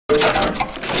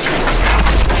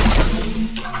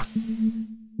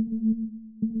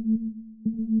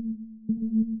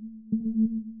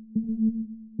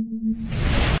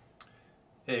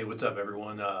what's up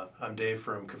everyone? I'm Dave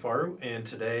from Kafaru, and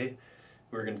today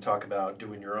we're going to talk about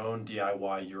doing your own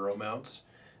DIY Euro mounts.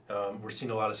 We're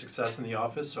seeing a lot of success in the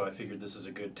office, so I figured this is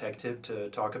a good tech tip to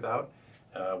talk about.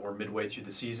 We're midway through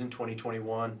the season,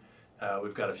 2021.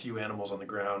 We've got a few animals on the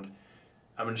ground.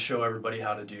 I'm going to show everybody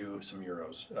how to do some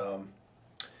Euros. A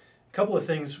couple of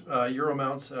things, Euro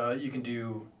mounts, you can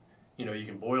do, you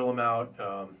can boil them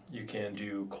out. You can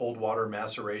do cold water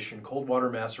maceration. Cold water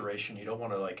maceration, you don't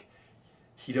want to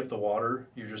heat up the water.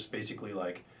 You're just basically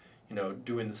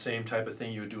doing the same type of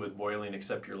thing you would do with boiling,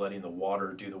 except you're letting the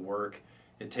water do the work.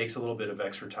 It takes a little bit of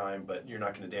extra time, but you're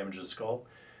not going to damage the skull.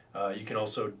 You can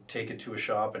also take it to a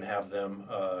shop and have them,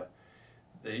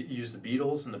 they use the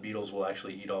beetles, and the beetles will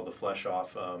actually eat all the flesh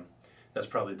off. That's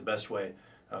probably the best way.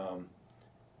 I'm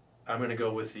going to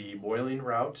go with the boiling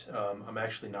route. I'm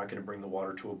actually not going to bring the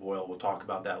water to a boil. We'll talk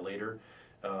about that later.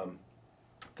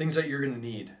 Things that you're going to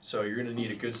need. So you're going to need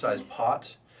a good sized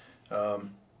pot. You're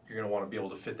going to want to be able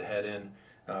to fit the head in.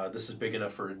 This is big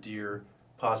enough for a deer,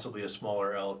 possibly a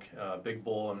smaller elk. Big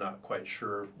bull, I'm not quite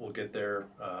sure. We'll get there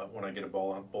when I get a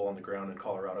bull on the ground in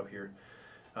Colorado here.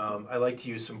 I like to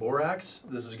use some borax.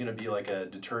 This is going to be like a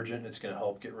detergent. It's going to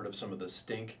help get rid of some of the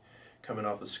stink coming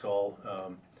off the skull.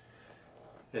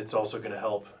 It's also going to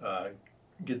help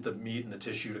get the meat and the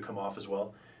tissue to come off as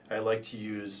well. I like to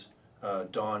use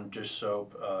Dawn dish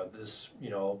soap.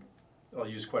 I'll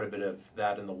use quite a bit of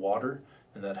that in the water,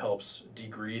 and that helps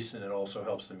degrease, and it also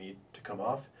helps the meat to come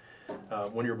off.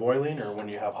 When you're boiling or when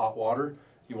you have hot water,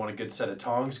 you want a good set of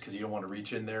tongs because you don't want to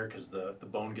reach in there because the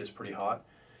bone gets pretty hot.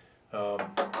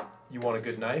 You want a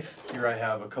good knife. Here I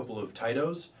have a couple of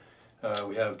Titos.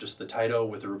 We have just the Tito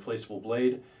with a replaceable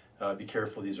blade. Be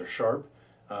careful, these are sharp.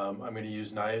 I'm going to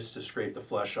use knives to scrape the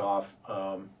flesh off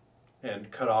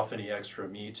and cut off any extra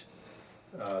meat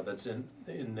that's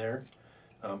in there.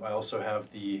 I also have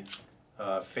the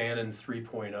Fanon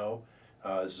 3.0.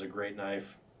 This is a great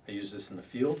knife. I use this in the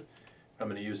field. I'm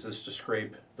going to use this to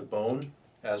scrape the bone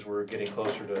as we're getting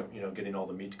closer to getting all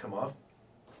the meat to come off.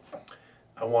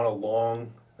 I want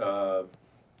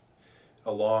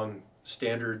a long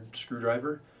standard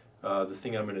screwdriver. The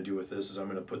thing I'm going to do with this is I'm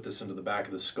going to put this into the back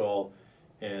of the skull,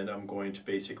 and I'm going to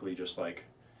basically just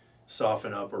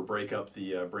soften up or break up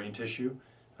the brain tissue.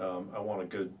 I want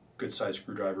a good size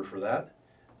screwdriver for that.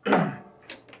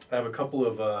 I have a couple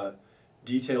of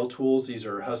detail tools. These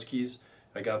are Huskies.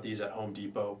 I got these at Home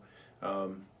Depot.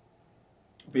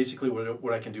 Basically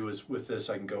what I can do is with this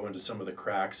I can go into some of the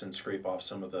cracks and scrape off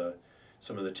some of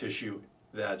the tissue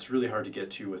that's really hard to get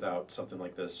to without something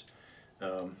like this.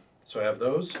 So I have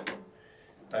those.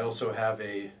 I also have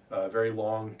a very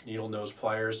long needle nose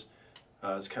pliers.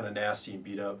 It's kind of nasty and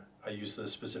beat up. I use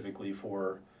this specifically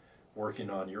for working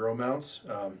on Euro mounts.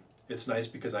 It's nice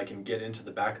because I can get into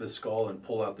the back of the skull and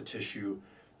pull out the tissue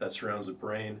that surrounds the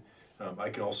brain. I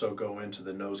can also go into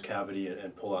the nose cavity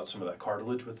and pull out some of that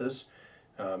cartilage with this.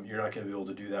 You're not going to be able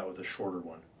to do that with a shorter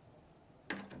one.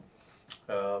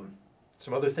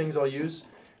 Some other things I'll use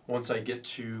once I get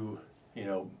to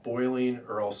boiling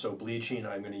or also bleaching,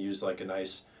 I'm going to use a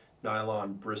nice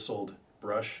nylon bristled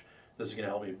brush. This is going to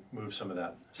help me move some of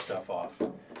that stuff off.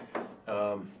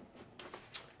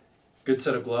 Good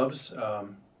set of gloves.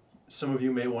 Some of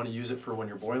you may want to use it for when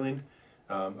you're boiling.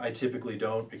 I typically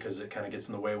don't because it kind of gets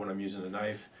in the way when I'm using a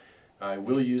knife. I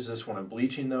will use this when I'm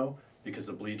bleaching though, because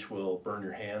the bleach will burn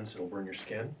your hands, it'll burn your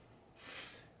skin.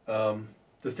 The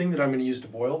thing that I'm going to use to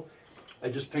boil, I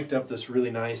just picked up this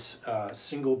really nice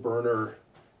single burner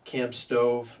camp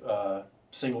stove,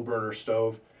 single burner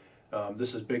stove.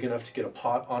 This is big enough to get a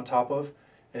pot on top of.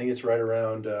 I think it's right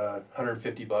around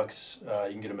 150 bucks.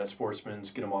 You can get them at Sportsman's,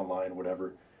 get them online,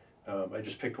 whatever. I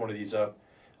just picked one of these up.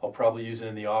 I'll probably use it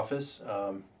in the office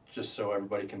just so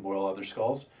everybody can boil other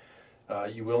skulls.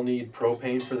 You will need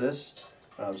propane for this,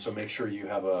 so make sure you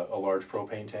have a large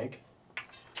propane tank.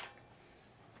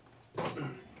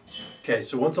 Okay,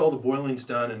 so once all the boiling's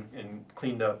done and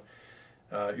cleaned up,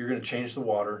 you're going to change the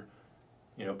water,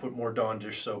 put more Dawn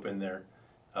dish soap in there.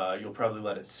 You'll probably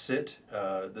let it sit.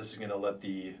 This is going to let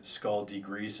the skull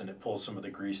degrease, and it pulls some of the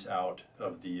grease out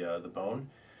of the bone.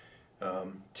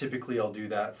 Typically I'll do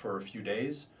that for a few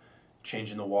days,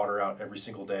 changing the water out every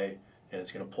single day, and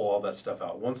it's going to pull all that stuff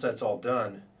out. Once that's all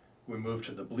done, we move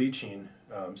to the bleaching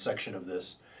section of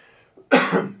this.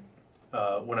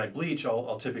 When I bleach,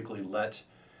 I'll typically let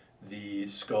the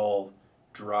skull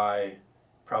dry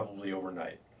probably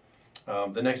overnight.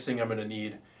 The next thing I'm going to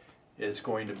need is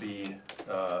going to be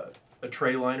a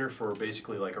tray liner for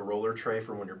basically like a roller tray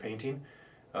for when you're painting.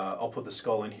 I'll put the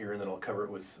skull in here and then I'll cover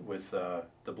it with the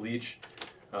bleach.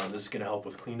 This is going to help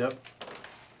with cleanup.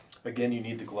 Again, you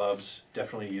need the gloves.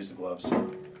 Definitely use the gloves.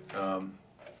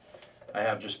 I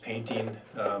have just painting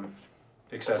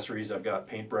accessories. I've got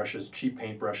paint brushes, cheap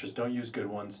paint brushes. Don't use good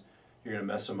ones. You're gonna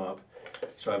mess them up.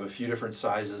 So I have a few different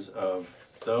sizes of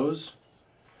those.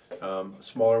 A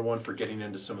smaller one for getting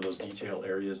into some of those detail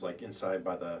areas, like inside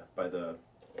by the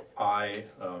eye,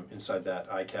 inside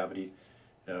that eye cavity.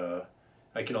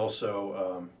 I can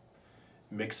also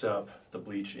mix up the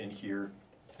bleach in here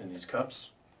in these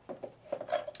cups.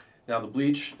 Now the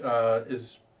bleach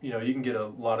is, you can get a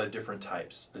lot of different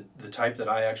types. The type that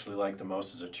I actually like the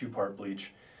most is a 2-part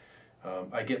bleach.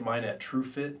 I get mine at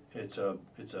Trufitt. It's a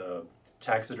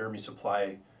taxidermy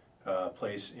supply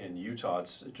place in Utah.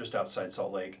 It's just outside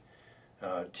Salt Lake.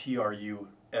 Trufitt.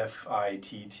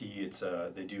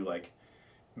 They do like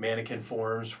mannequin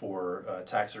forms for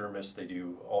taxidermists. They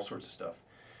do all sorts of stuff.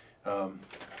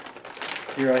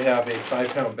 Here I have a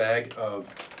 5-pound bag of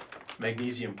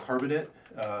magnesium carbonate.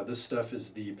 This stuff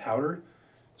is the powder.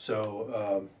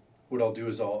 So what I'll do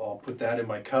is I'll put that in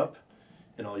my cup,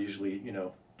 and I'll usually,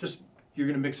 you're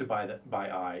gonna mix it by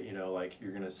eye. Like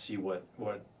you're gonna see what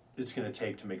it's gonna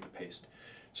take to make the paste.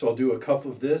 So I'll do a cup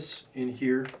of this in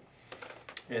here,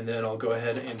 and then I'll go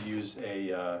ahead and use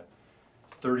a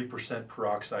 30%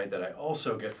 peroxide that I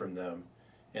also get from them,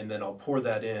 and then I'll pour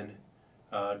that in.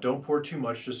 Don't pour too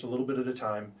much, just a little bit at a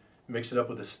time. Mix it up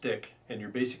with a stick, and you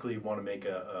basically want to make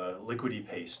a liquidy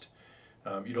paste.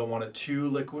 You don't want it too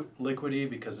liquidy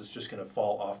because it's just going to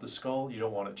fall off the skull. You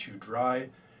don't want it too dry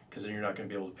because then you're not going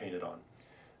to be able to paint it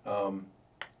on.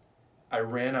 I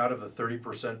ran out of the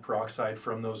 30% peroxide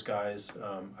from those guys.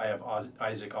 I have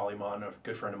Isaac Aliman, a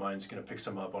good friend of mine, is going to pick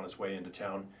some up on his way into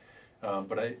town.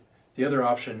 The other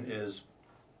option is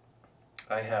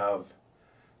I have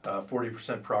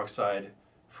 40% peroxide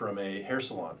from a hair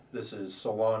salon. This is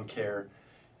Salon Care.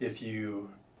 If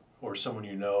you or someone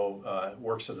you know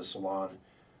works at a salon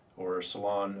or a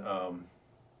salon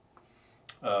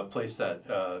place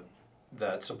that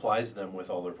supplies them with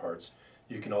all their parts,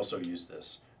 you can also use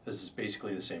this. This is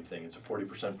basically the same thing. It's a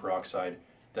 40% peroxide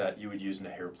that you would use in a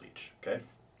hair bleach. Okay,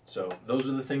 so those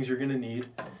are the things you're going to need.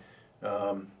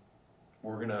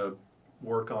 We're going to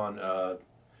work on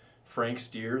Frank's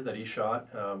deer that he shot.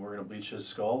 We're going to bleach his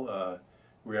skull.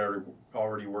 We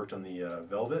already worked on the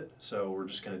velvet, so we're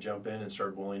just going to jump in and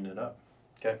start boiling it up.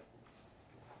 Okay.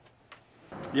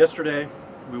 Yesterday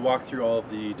we walked through all of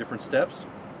the different steps.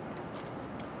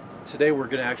 Today we're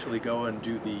going to actually go and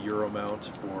do the Euro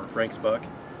mount for Frank's buck.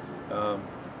 I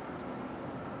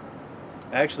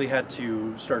actually had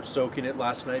to start soaking it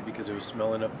last night because it was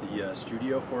smelling up the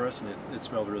studio for us, and it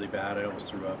smelled really bad. I almost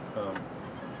threw up.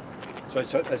 So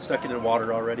I stuck it in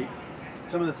water already.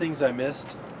 Some of the things I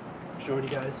missed, showing you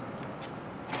guys.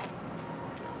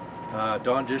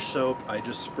 Dawn dish soap, I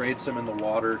just sprayed some in the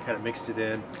water, kind of mixed it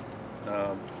in,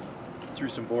 threw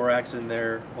some borax in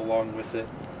there along with it,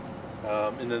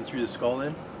 and then threw the skull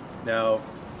in. Now,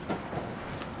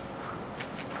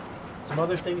 some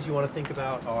other things you want to think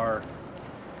about are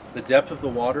the depth of the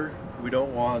water. We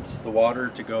don't want the water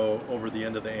to go over the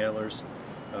end of the antlers,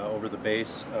 over the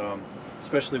base,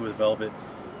 especially with velvet.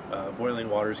 Boiling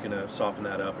water is going to soften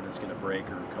that up and it's going to break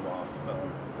or come off.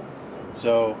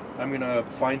 So I'm going to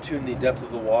fine tune the depth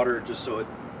of the water just so it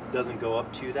doesn't go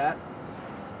up to that.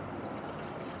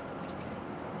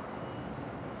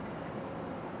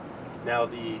 Now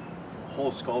the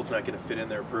whole skull's not going to fit in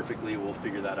there perfectly. We'll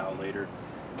figure that out later.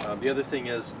 The other thing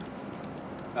is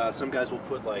some guys will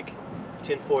put like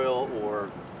tin foil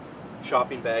or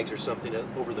shopping bags or something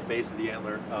over the base of the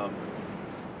antler.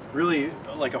 Really,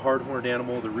 like a hard-horned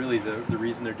animal, the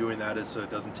reason they're doing that is so it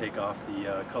doesn't take off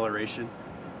the coloration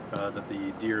that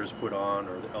the deer has put on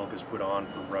or the elk has put on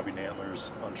from rubbing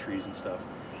antlers on trees and stuff.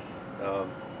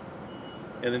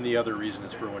 And then the other reason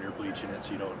is for when you're bleaching it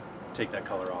so you don't take that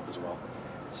color off as well.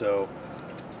 So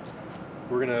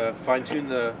we're going to fine-tune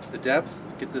the depth,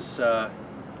 get this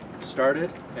started,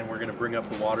 and we're going to bring up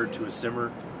the water to a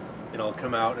simmer, and I'll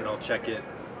come out and I'll check it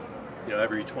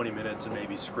every 20 minutes and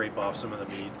maybe scrape off some of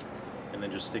the meat and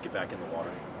then just stick it back in the water.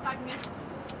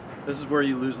 This is where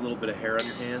you lose a little bit of hair on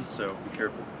your hands, so be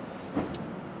careful.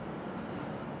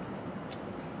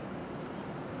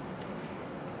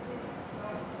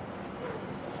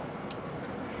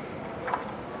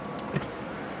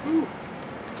 Woo.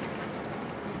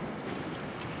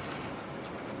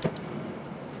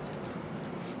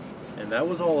 And that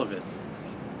was all of it.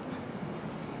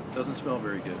 Doesn't smell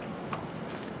very good.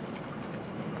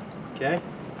 Okay.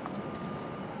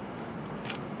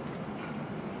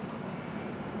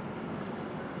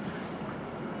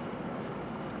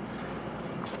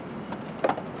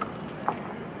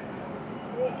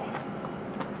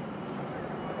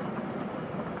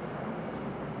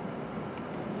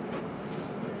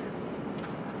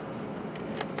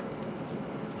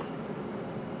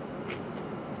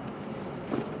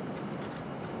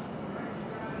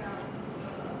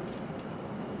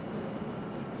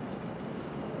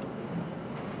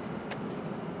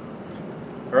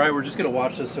 right, we're just gonna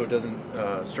watch this so it doesn't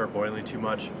start boiling too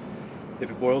much. If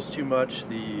it boils too much,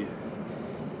 the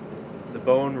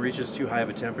bone reaches too high of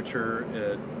a temperature,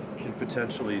 it can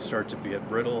potentially start to get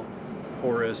brittle,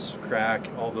 porous, crack,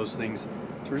 all those things.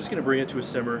 So we're just gonna bring it to a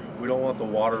simmer. We don't want the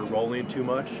water rolling too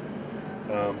much.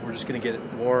 We're just gonna get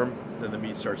it warm, then the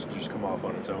meat starts to just come off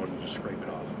on its own and just scrape it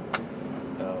off.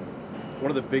 One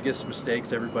of the biggest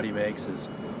mistakes everybody makes is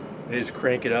they just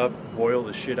crank it up, boil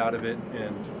the shit out of it,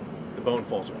 and the bone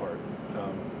falls apart,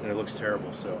 and it looks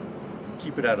terrible. So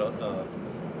keep it at a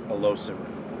low simmer.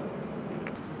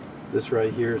 This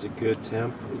right here is a good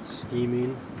temp. It's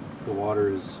steaming. The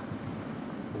water is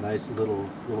a nice little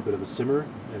bit of a simmer,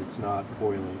 and it's not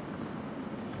boiling.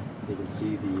 You can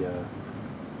see the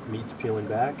meat's peeling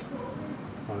back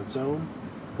on its own.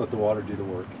 Let the water do the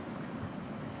work.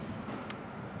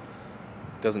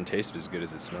 Doesn't taste as good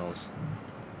as it smells.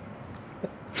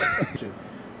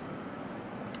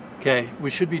 Okay,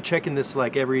 we should be checking this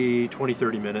like every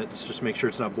 20-30 minutes, just to make sure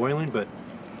it's not boiling, but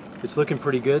it's looking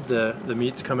pretty good. The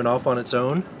meat's coming off on its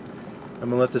own. I'm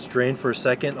gonna let this drain for a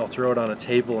second. I'll throw it on a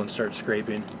table and start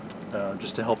scraping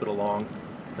just to help it along,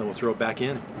 and we'll throw it back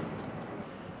in.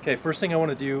 Okay, first thing I want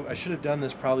to do, I should have done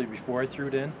this probably before I threw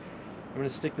it in. I'm gonna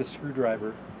stick the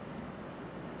screwdriver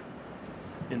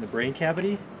in the brain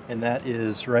cavity, and that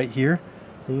is right here.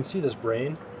 You can see this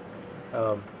brain.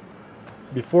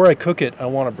 Before I cook it, I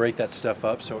want to break that stuff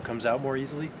up so it comes out more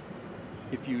easily.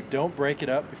 If you don't break it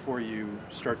up before you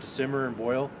start to simmer and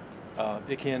boil,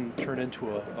 it can turn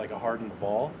into like a hardened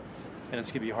ball, and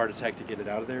it's going to be a heart attack to get it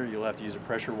out of there. You'll have to use a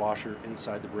pressure washer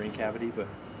inside the brain cavity, but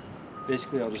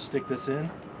basically I'll just stick this in,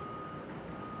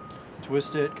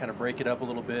 twist it, kind of break it up a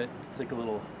little bit. It's like a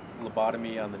little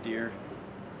lobotomy on the deer.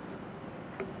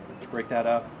 Just break that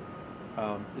up.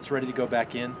 It's ready to go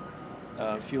back in.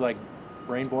 If you like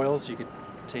brain boils, you could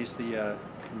taste the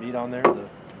meat on there, the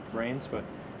brains. But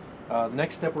the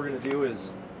next step we're going to do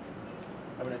is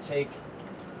I'm going to take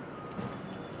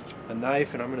a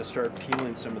knife and I'm going to start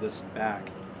peeling some of this back.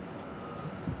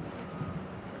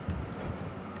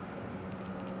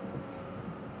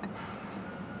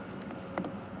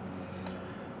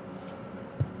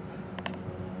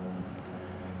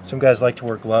 Some guys like to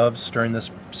wear gloves during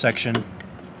this section.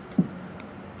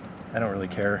 I don't really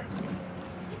care.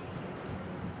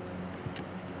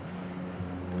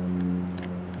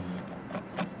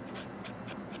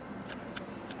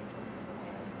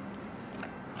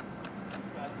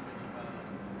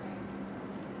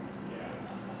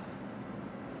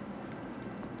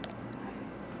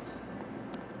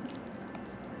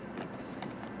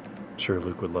 Sure,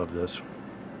 Luke would love this.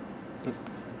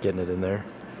 Getting it in there.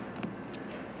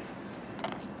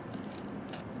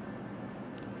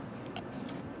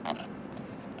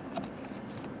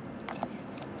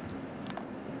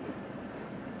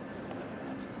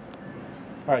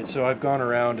 All right, so I've gone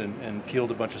around and peeled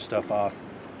a bunch of stuff off.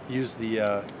 Used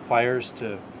the pliers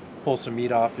to pull some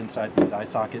meat off inside these eye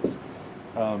sockets.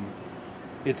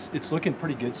 It's looking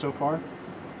pretty good so far.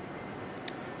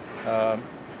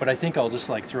 But I think I'll just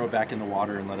like throw it back in the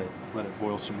water and let it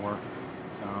boil some more.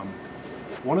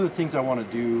 One of the things I want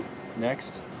to do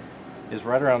next is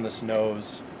right around this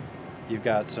nose. You've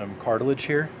got some cartilage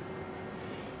here,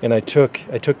 and I took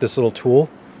this little tool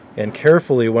and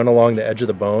carefully went along the edge of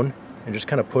the bone and just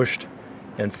kind of pushed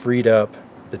and freed up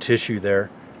the tissue there.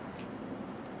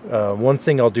 One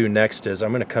thing I'll do next is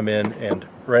I'm going to come in and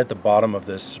right at the bottom of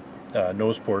this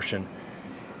nose portion,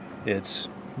 it's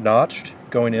notched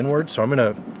going inward, so I'm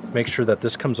going to make sure that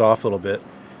this comes off a little bit.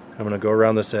 I'm going to go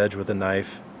around this edge with a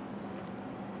knife,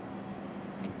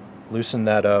 loosen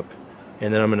that up,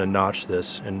 and then I'm going to notch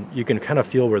this, and you can kind of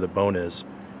feel where the bone is.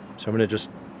 So I'm going to just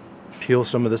peel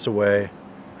some of this away,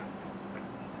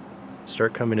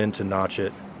 start coming in to notch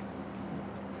it.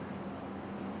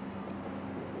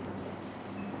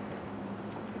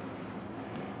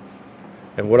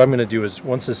 And what I'm going to do is,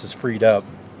 once this is freed up,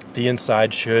 the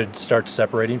inside should start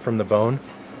separating from the bone.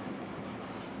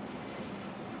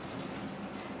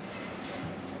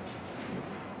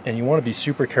 And you want to be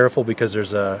super careful because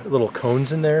there's little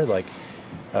cones in there, like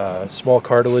small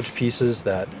cartilage pieces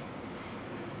that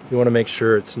you want to make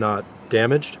sure it's not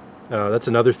damaged. That's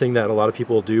another thing that a lot of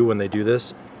people do when they do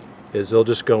this, is they'll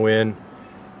just go in,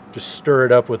 just stir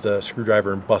it up with a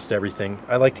screwdriver and bust everything.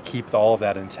 I like to keep all of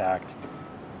that intact.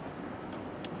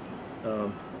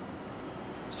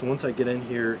 So once I get in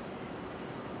here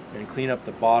and clean up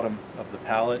the bottom of the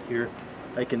palate here,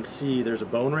 I can see there's a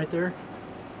bone right there.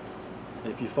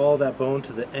 And if you follow that bone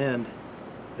to the end,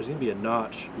 there's going to be a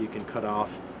notch you can cut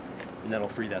off, and that'll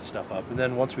free that stuff up. And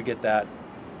then once we get that,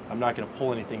 I'm not going to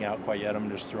pull anything out quite yet. I'm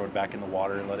going to just throw it back in the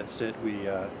water and let it sit. We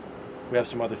we have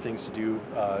some other things to do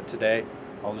today.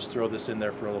 I'll just throw this in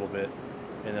there for a little bit,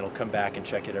 and then I'll come back and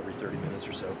check it every 30 minutes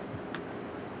or so.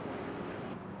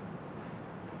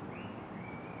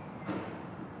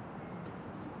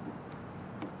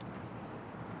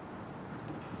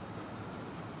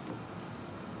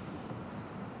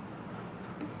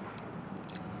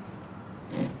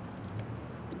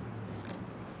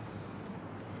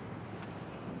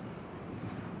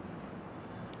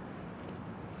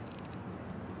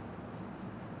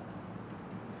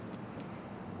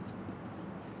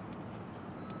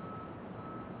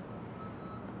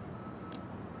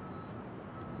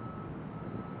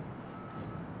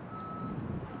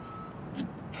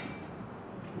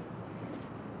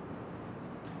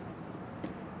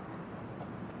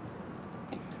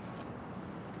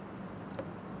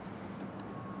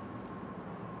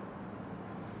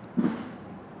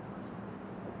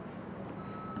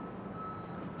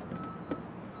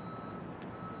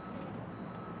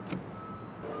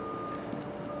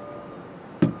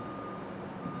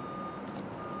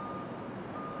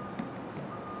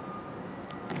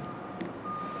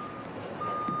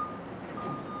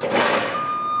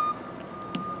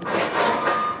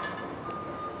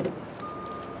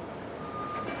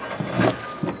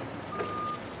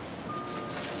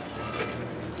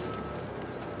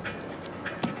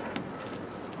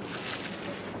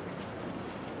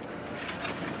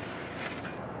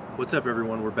 What's up,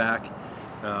 everyone? We're back.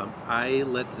 I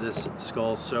let this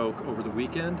skull soak over the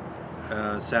weekend,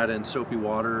 sat in soapy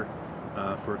water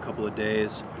for a couple of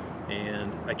days,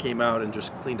 and I came out and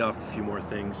just cleaned off a few more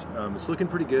things. It's looking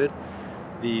pretty good.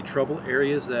 The trouble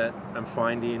areas that I'm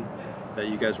finding that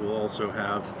you guys will also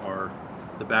have are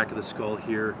the back of the skull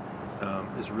here.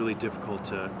 Is really difficult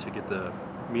to get the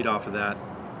meat off of that.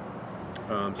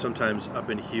 Sometimes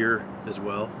up in here as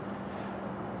well.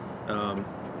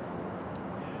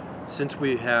 Since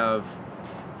we have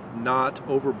not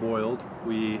overboiled,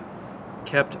 we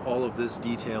kept all of this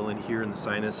detail in here in the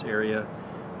sinus area.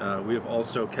 We have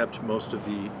also kept most of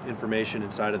the information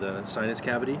inside of the sinus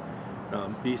cavity.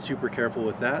 Be super careful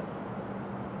with that.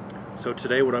 So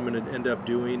today what I'm going to end up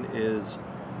doing is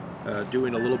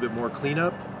doing a little bit more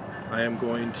cleanup. I am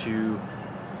going to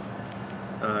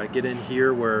get in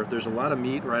here where there's a lot of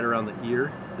meat right around the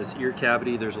ear. This ear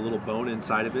cavity, there's a little bone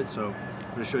inside of it, so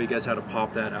I'm going to show you guys how to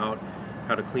pop that out,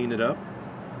 how to clean it up,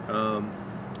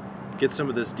 get some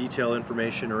of this detail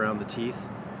information around the teeth.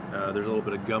 There's a little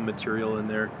bit of gum material in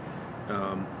there,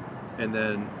 and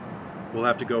then we'll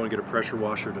have to go and get a pressure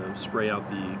washer to spray out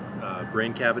the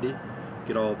brain cavity,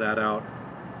 get all of that out,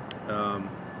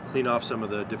 clean off some of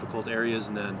the difficult areas,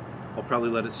 and then I'll probably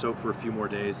let it soak for a few more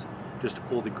days just to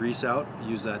pull the grease out.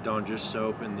 Use that Dawn Dish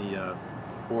soap and the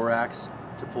borax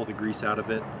to pull the grease out of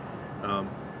it.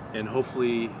 And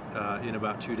hopefully in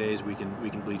about 2 days we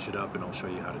can bleach it up, and I'll show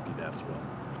you how to do that as well.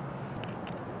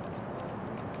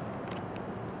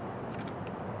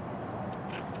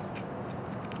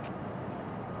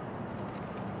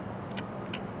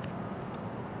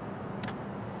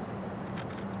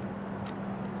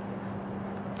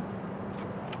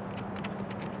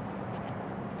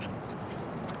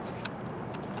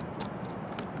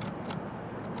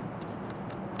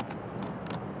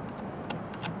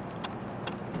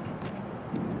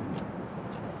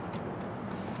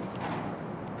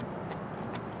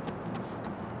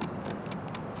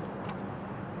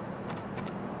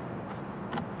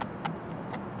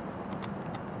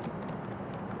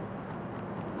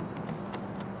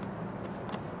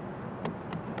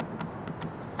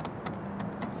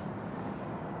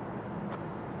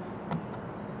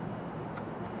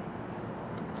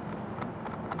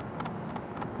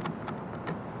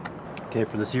 Okay,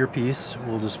 for this earpiece,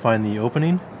 we'll just find the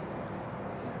opening.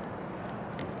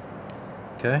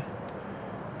 Okay,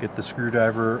 get the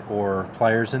screwdriver or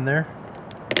pliers in there,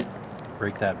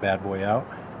 break that bad boy out.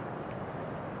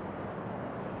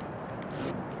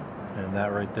 And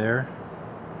that right there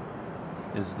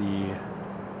is the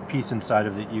piece inside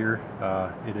of the ear.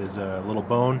 It is a little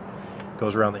bone,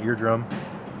 goes around the eardrum.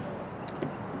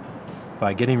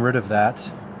 By getting rid of that,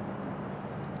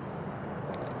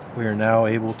 we are now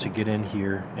able to get in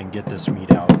here and get this meat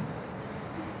out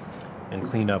and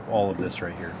clean up all of this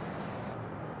right here.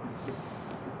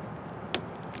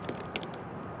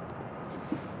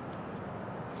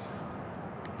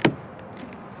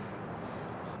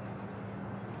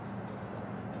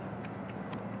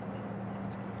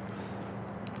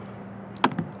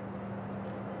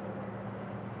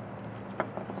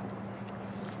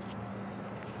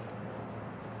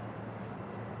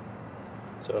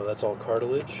 So that's all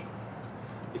cartilage.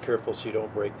 Be careful so you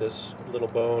don't break this little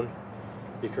bone.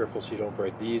 Be careful so you don't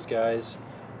break these guys.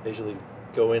 I usually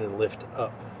go in and lift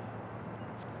up.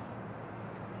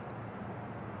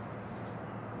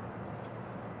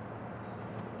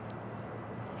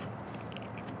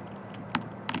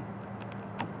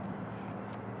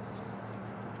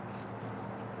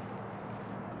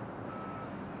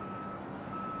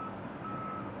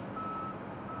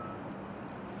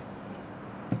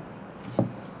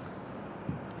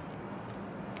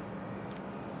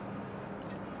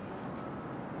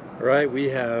 All right, we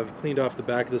have cleaned off the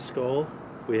back of the skull.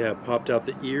 We have popped out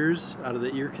the ears out of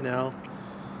the ear canal.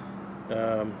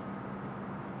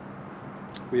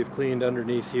 We have cleaned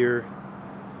underneath here.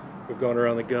 We've gone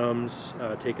around the gums,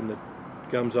 taken the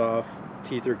gums off.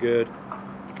 Teeth are good.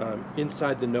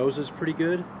 Inside the nose is pretty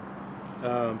good.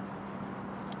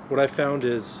 What I found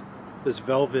is this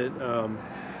velvet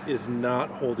is not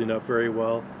holding up very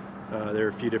well. There are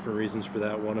a few different reasons for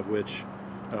that, one of which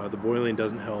the boiling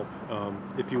doesn't help.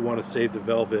 If you want to save the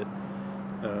velvet,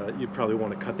 you'd probably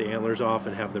want to cut the antlers off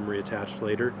and have them reattached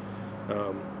later.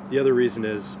 The other reason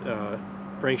is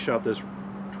Frank shot this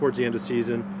towards the end of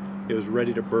season. It was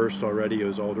ready to burst already. It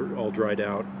was all dried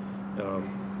out,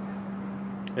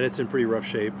 and it's in pretty rough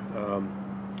shape.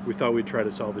 We thought we'd try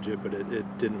to salvage it, but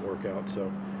it didn't work out. So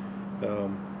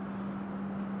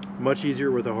much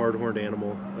easier with a hard-horned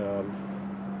animal.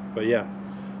 But yeah.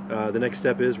 The next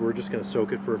step is we're just going to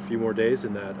soak it for a few more days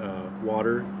in that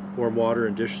warm water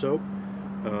and dish soap,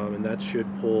 and that should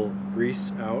pull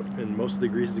grease out, and most of the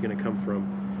grease is going to come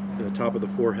from the top of the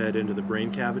forehead into the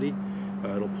brain cavity.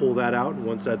 It'll pull that out, and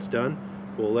once that's done,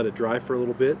 we'll let it dry for a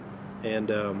little bit and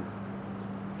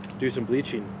do some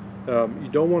bleaching. You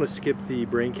don't want to skip the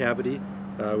brain cavity.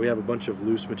 We have a bunch of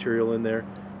loose material in there.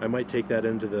 I might take that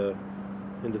into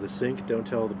the sink. Don't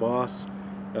tell the boss.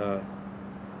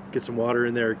 Get some water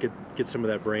in there, get some of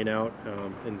that brain out,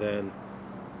 and then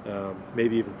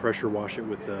maybe even pressure wash it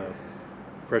with a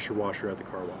pressure washer at the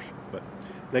car wash. But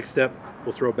next step,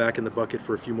 we'll throw it back in the bucket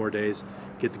for a few more days,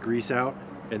 get the grease out,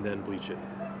 and then bleach it.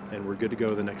 And we're good to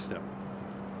go the next step.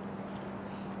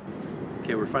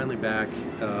 Okay, we're finally back.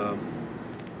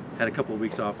 Had a couple of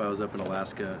weeks off. I was up in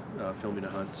Alaska filming a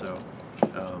hunt, so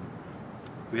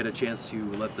we had a chance to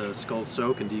let the skull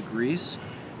soak and degrease.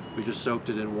 We just soaked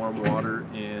it in warm water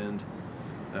and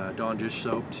Dawn dish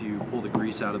soap to pull the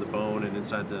grease out of the bone and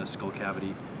inside the skull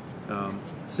cavity.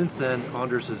 Since then,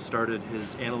 Anders has started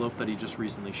his antelope that he just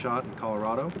recently shot in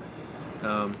Colorado.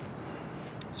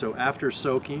 So after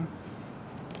soaking,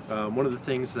 one of the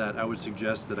things that I would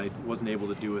suggest that I wasn't able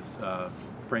to do with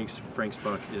Frank's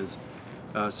buck is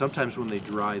sometimes when they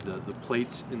dry, the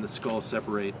plates in the skull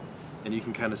separate, and you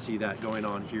can kind of see that going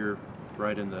on here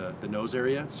right in the nose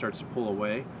area. It starts to pull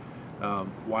away.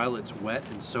 While it's wet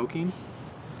and soaking,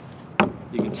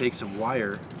 you can take some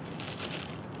wire,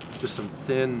 just some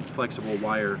thin flexible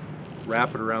wire,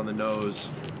 wrap it around the nose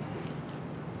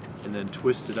and then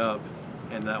twist it up,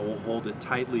 and that will hold it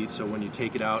tightly so when you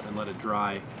take it out and let it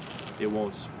dry, it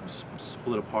won't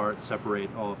split apart, separate,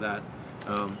 all of that.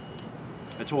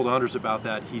 I told Anders about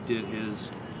that. He did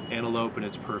his antelope and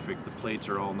it's perfect. The plates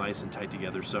are all nice and tight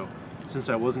together. So since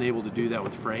I wasn't able to do that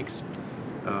with Frank's,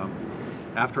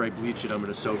 after I bleach it, I'm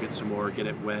going to soak it some more, get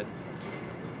it wet,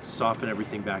 soften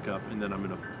everything back up, and then I'm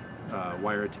going to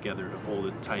wire it together to hold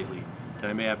it tightly. And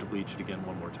I may have to bleach it again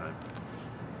one more time.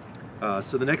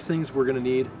 So the next things we're going to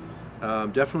need,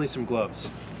 definitely some gloves.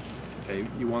 Okay,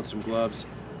 you want some gloves.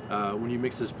 When you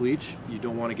mix this bleach, you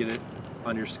don't want to get it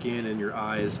on your skin and your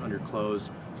eyes, on your clothes.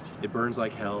 It burns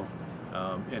like hell,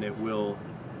 and it will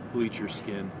bleach your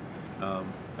skin.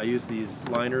 I use these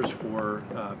liners for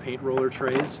paint roller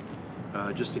trays,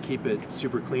 just to keep it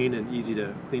super clean and easy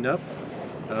to clean up.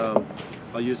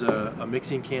 I'll use a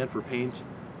mixing can for paint,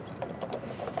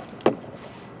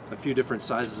 a few different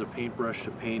sizes of paintbrush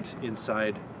to paint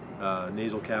inside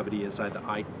nasal cavity, inside the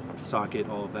eye socket,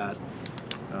 all of that.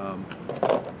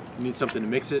 You need something to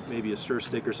mix it, maybe a stir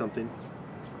stick or something.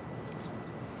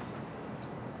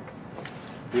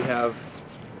 We have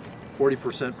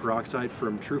 40% peroxide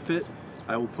from Trufitt.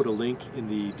 I will put a link in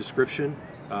the description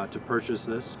to purchase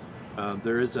this.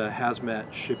 There is a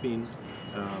hazmat shipping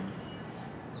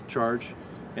charge,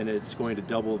 and it's going to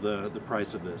double the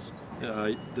price of this.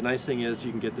 The nice thing is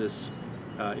you can get this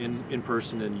in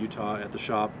person in Utah at the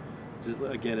shop.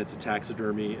 Again, it's a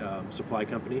taxidermy supply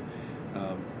company.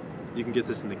 You can get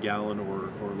this in the gallon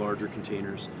or larger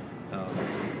containers.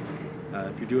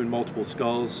 If you're doing multiple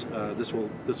skulls, this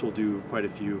will do quite a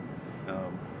few,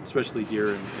 especially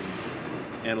deer and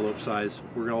antelope size.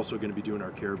 We're also going to be doing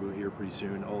our caribou here pretty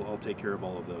soon. I'll take care of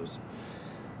all of those.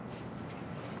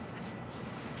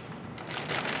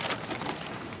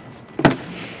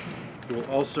 We'll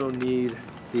also need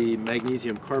the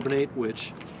magnesium carbonate,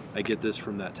 which I get this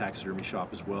from that taxidermy shop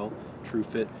as well,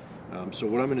 Trufitt. So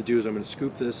what I'm going to do is I'm going to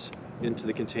scoop this into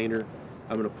the container.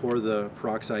 I'm going to pour the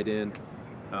peroxide in.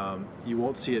 You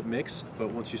won't see it mix, but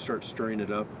once you start stirring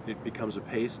it up, it becomes a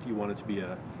paste. You want it to be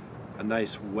a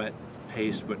nice wet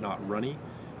paste, but not runny,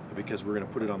 because we're going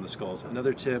to put it on the skulls.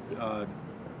 Another tip,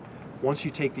 once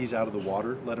you take these out of the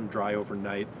water, let them dry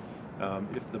overnight.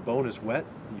 If the bone is wet,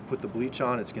 you put the bleach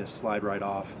on, it's going to slide right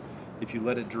off. If you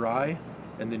let it dry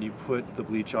and then you put the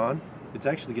bleach on, it's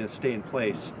actually going to stay in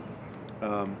place.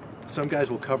 Some guys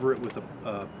will cover it with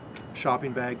a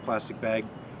shopping bag, plastic bag,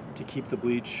 to keep the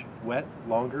bleach wet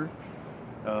longer.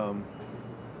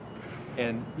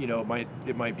 And you know,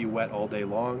 it might be wet all day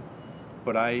long,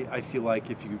 but I feel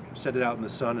like if you set it out in the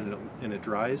sun and it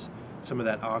dries, some of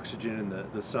that oxygen in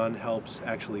the sun helps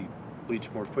actually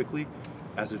bleach more quickly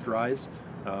as it dries.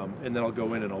 And then I'll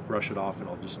go in and I'll brush it off and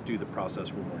I'll just do the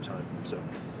process one more time. So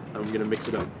I'm going to mix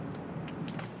it up.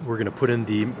 We're going to put in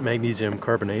the magnesium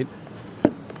carbonate.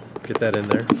 Get that in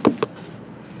there.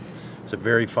 It's a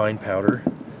very fine powder.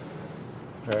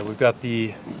 All right, we've got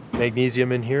the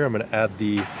magnesium in here. I'm going to add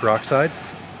the peroxide.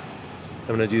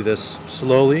 I'm going to do this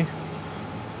slowly.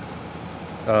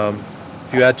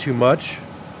 If you add too much,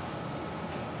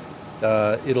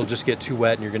 it'll just get too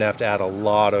wet and you're going to add a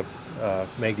lot of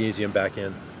magnesium back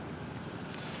in.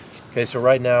 Okay, so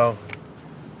right now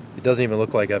it doesn't even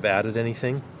look like I've added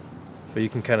anything, but you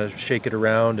can kind of shake it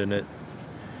around and it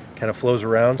kind of flows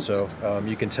around, so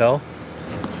you can tell.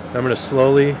 I'm going to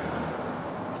slowly,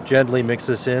 gently mix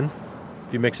this in.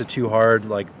 If you mix it too hard,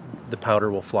 like, the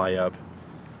powder will fly up.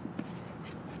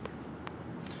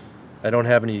 I don't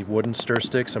have any wooden stir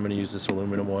sticks. I'm going to use this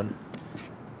aluminum one.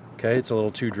 Okay, it's a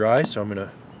little too dry, so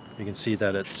you can see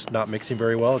that it's not mixing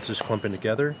very well. It's just clumping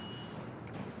together.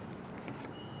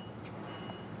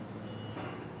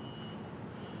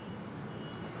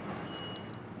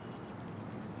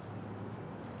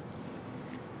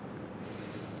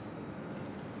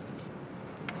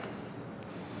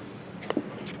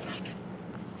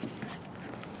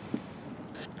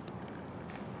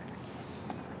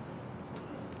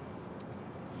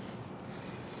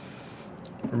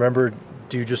 Remember,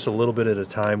 do just a little bit at a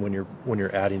time when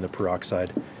you're adding the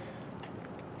peroxide.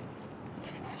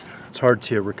 It's hard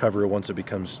to recover once it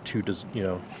becomes too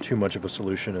much of a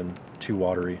solution and too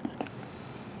watery.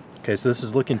 Okay, so this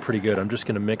is looking pretty good. I'm just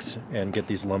going to mix and get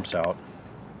these lumps out.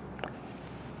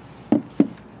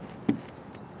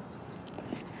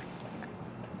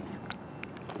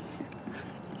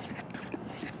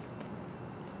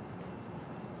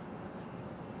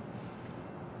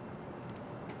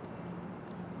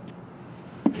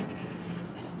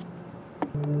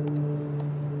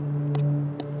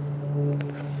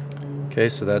 Okay,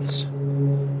 so that's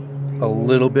a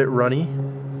little bit runny.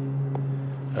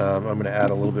 I'm going to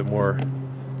add a little bit more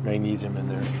magnesium in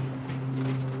there.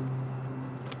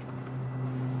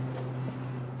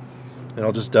 And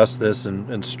I'll just dust this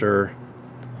and stir.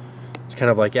 It's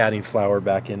kind of like adding flour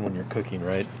back in when you're cooking,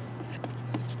 right?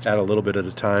 Add a little bit at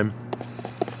a time.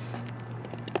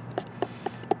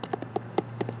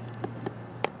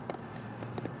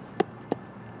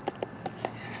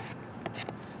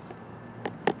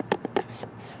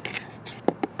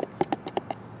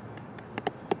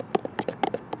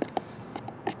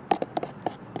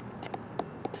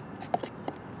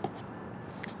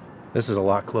 This is a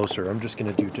lot closer. I'm just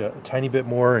going to do a tiny bit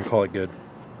more and call it good.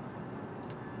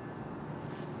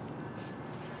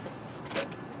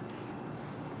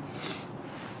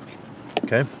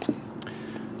 Okay,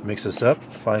 mix this up,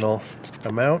 final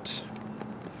amount.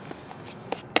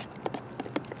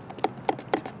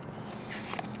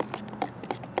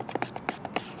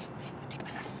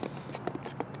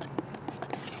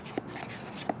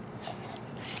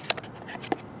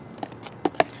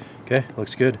 Okay,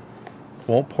 looks good.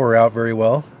 Won't pour out very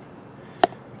well.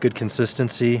 Good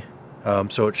consistency,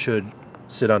 so it should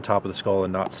sit on top of the skull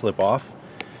and not slip off.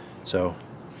 So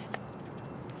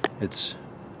it's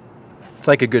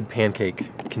like a good pancake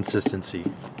consistency.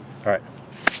 All right.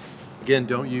 Again,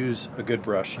 don't use a good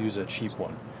brush, use a cheap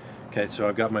one. Okay, so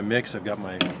I've got my mix, I've got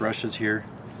my brushes here.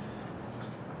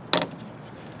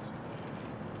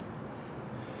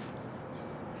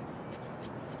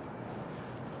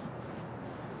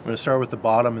 I'm going to start with the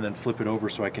bottom and then flip it over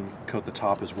so I can coat the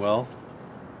top as well.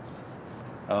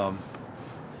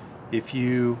 If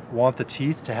you want the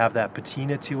teeth to have that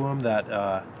patina to them,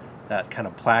 that kind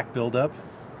of plaque buildup,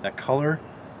 that color,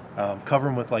 cover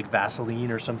them with like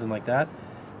Vaseline or something like that,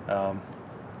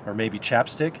 or maybe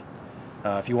chapstick.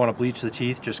 If you want to bleach the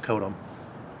teeth, just coat them.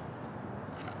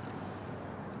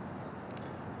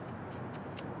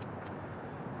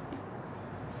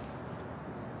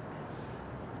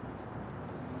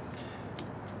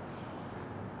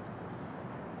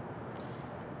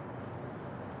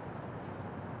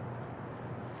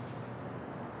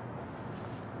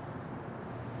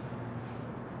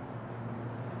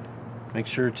 Make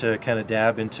sure to kind of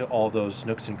dab into all those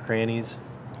nooks and crannies.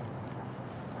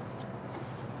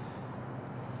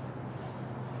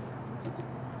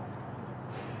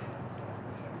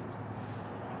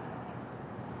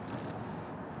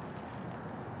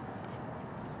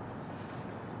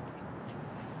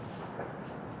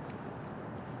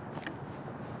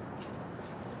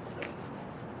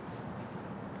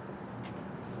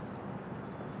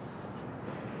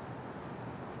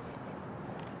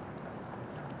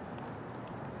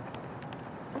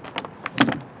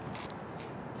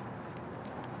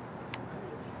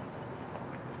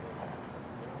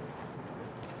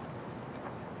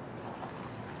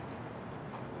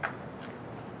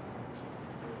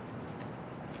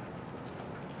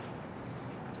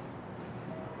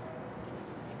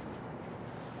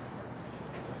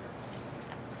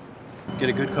 Get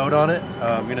a good coat on it.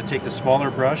 I'm going to take the smaller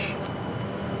brush,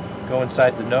 go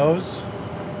inside the nose.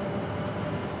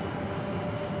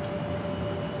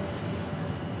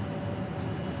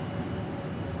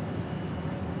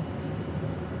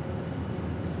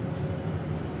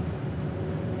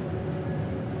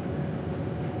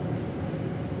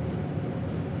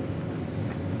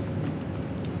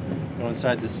 Go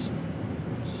inside this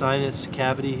sinus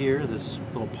cavity here, this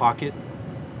little pocket.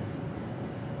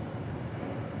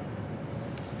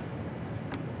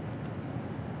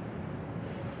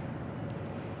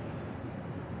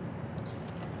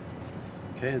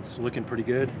 Okay, it's looking pretty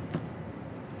good.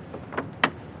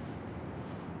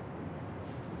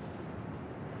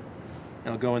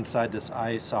 I'll go inside this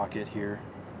eye socket here.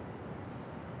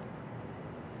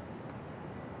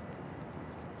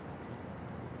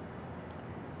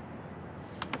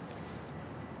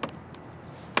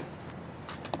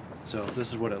 So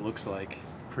this is what it looks like,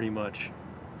 pretty much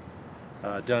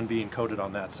done being coated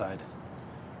on that side.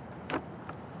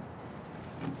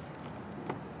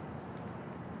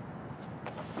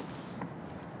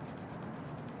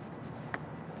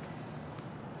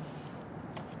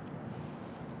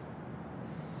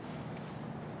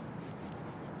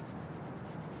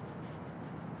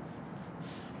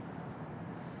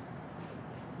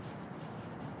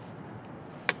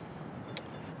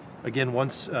 Again,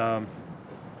 once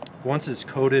it's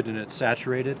coated and it's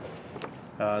saturated,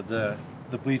 the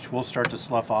bleach will start to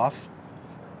slough off.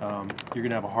 You're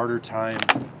gonna have a harder time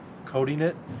coating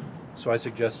it, so I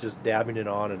suggest just dabbing it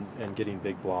on and getting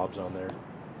big blobs on there.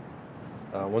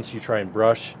 Once you try and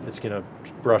brush, it's gonna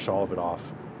brush all of it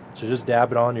off. So just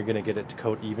dab it on, you're gonna get it to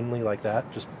coat evenly like that,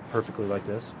 just perfectly like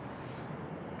this.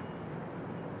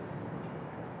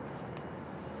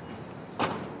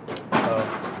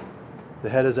 The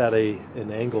head is at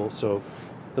an angle, so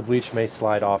the bleach may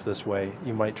slide off this way.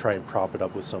 You might try and prop it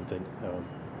up with something.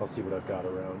 I'll see what I've got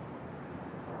around.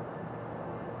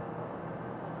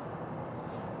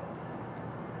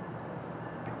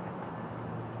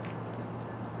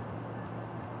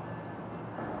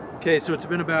 Okay, so it's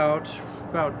been about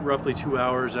roughly 2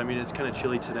 hours. I mean, it's kind of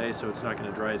chilly today, so it's not going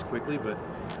to dry as quickly, but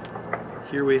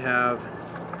here we have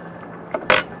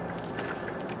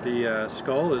the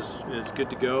skull is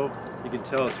good to go. You can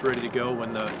tell it's ready to go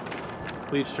when the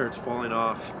bleach starts falling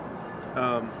off.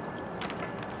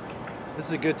 This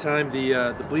is a good time.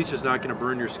 The bleach is not going to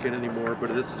burn your skin anymore,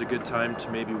 but this is a good time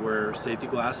to maybe wear safety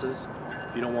glasses.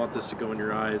 You don't want this to go in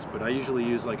your eyes, but I usually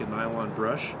use like a nylon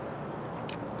brush.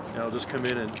 And I'll just come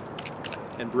in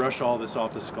and brush all this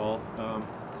off the skull.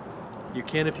 You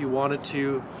can, if you wanted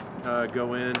to,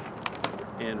 go in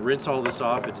and rinse all this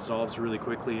off. It dissolves really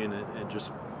quickly and it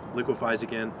just liquefies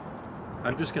again.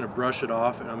 I'm just going to brush it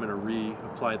off and I'm going to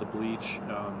reapply the bleach,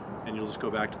 and you'll just go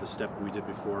back to the step we did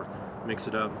before. Mix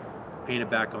it up, paint it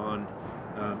back on.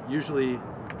 Usually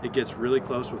it gets really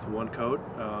close with one coat,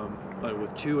 but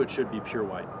with two it should be pure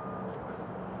white.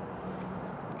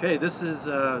 Okay, this is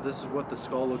what the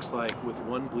skull looks like with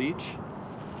one bleach.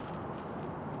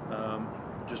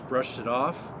 Just brushed it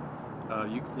off.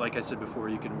 Like I said before,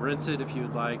 you can rinse it if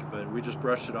you'd like, but we just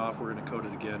brushed it off. We're going to coat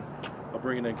it again. I'll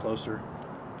bring it in closer.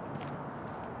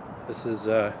 This is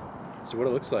what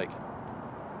it looks like.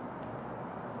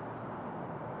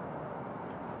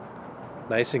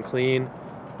 Nice and clean.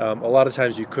 A lot of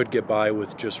times you could get by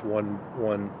with just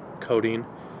one coating,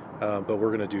 but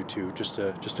we're going to do two just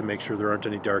to make sure there aren't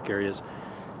any dark areas.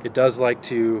 It does like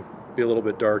to be a little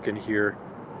bit dark in here,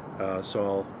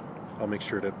 so I'll make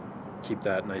sure to keep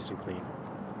that nice and clean.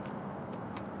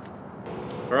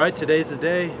 All right, today's the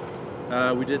day.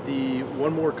 We did the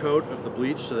one more coat of the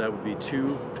bleach, so that would be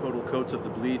 2 total coats of the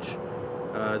bleach,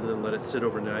 then let it sit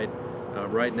overnight.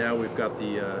 Right now we've got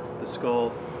the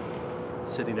skull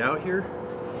sitting out here.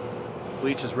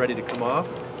 Bleach is ready to come off.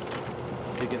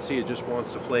 You can see it just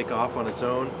wants to flake off on its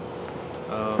own.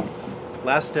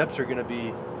 Last steps are going to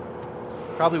be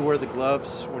probably wear the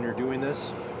gloves when you're doing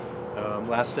this.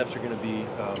 Last steps are going to be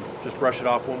just brush it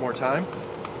off one more time.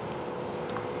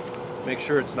 Make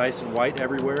sure it's nice and white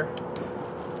everywhere.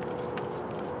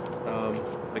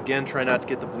 Again, try not to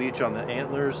get the bleach on the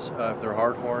antlers if they're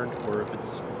hard-horned, or if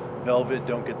it's velvet,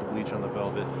 don't get the bleach on the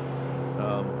velvet.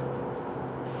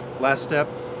 Last step,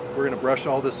 we're going to brush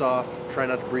all this off. Try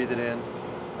not to breathe it in.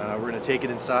 We're going to take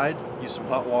it inside, use some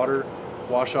hot water,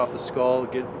 wash off the skull,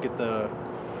 get the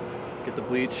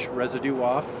bleach residue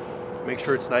off, make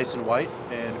sure it's nice and white,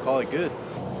 and call it good.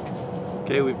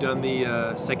 Okay, we've done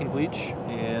the second bleach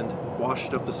and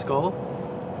washed up the skull.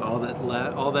 All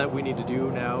that we need to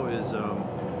do now is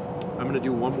I'm going to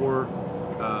do one more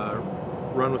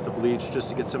run with the bleach just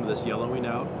to get some of this yellowing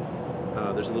out.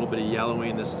 There's a little bit of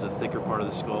yellowing. This is a thicker part of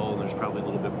the skull, and there's probably a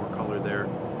little bit more color there.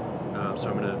 So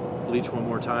I'm going to bleach one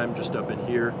more time just up in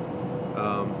here.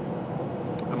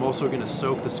 I'm also going to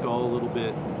soak the skull a little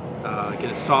bit,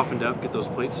 get it softened up, get those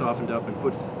plates softened up, and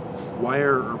put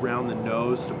wire around the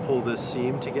nose to pull this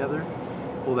seam together,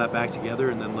 pull that back together,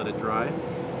 and then let it dry.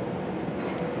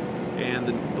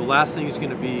 And the last thing is going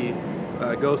to be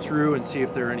go through and see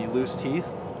if there are any loose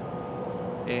teeth,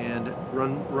 and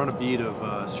run a bead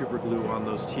of super glue on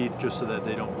those teeth just so that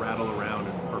they don't rattle around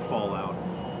or fall out.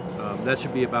 That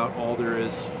should be about all there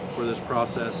is for this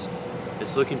process.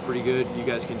 It's looking pretty good. You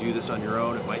guys can do this on your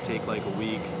own. It might take like a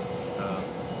week.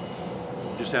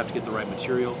 Just have to get the right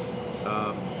material.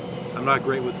 I'm not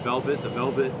great with velvet. The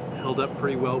velvet held up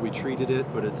pretty well. We treated it,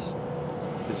 but it's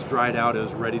dried out. It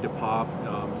was ready to pop,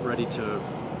 ready to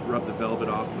rub the velvet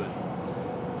off,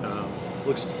 but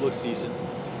looks decent.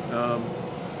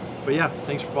 But yeah,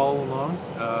 thanks for following along.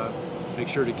 Make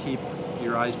sure to keep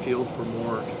your eyes peeled for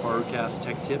more KifaruCast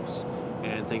tech tips,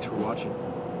 and thanks for watching.